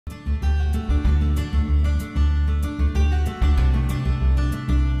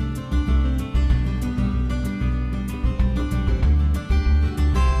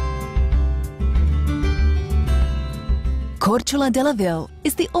Korčula de la Ville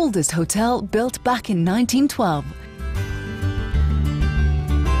is the oldest hotel built back in 1912.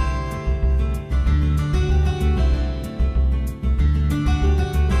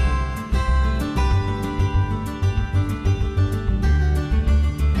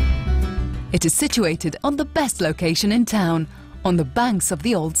 It is situated on the best location in town, on the banks of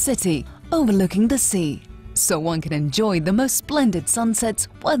the old city, overlooking the sea, so one can enjoy the most splendid sunsets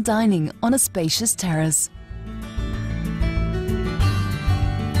while dining on a spacious terrace.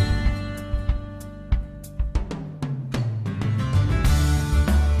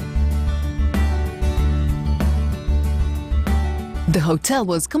 The hotel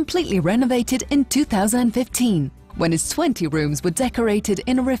was completely renovated in 2015, when its 20 rooms were decorated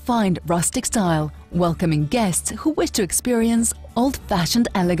in a refined rustic style, welcoming guests who wish to experience old-fashioned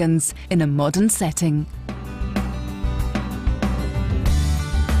elegance in a modern setting.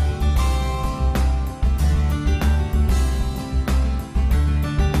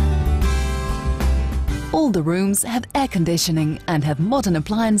 All the rooms have air conditioning and have modern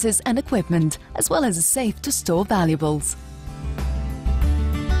appliances and equipment, as well as a safe to store valuables.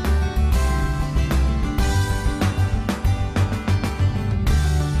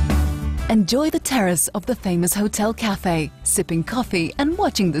 Enjoy the terrace of the famous hotel cafe, sipping coffee and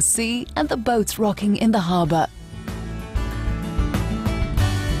watching the sea and the boats rocking in the harbour.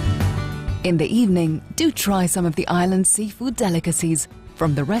 In the evening, do try some of the island's seafood delicacies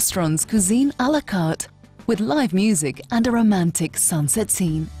from the restaurant's cuisine à la carte, with live music and a romantic sunset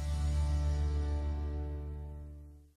scene.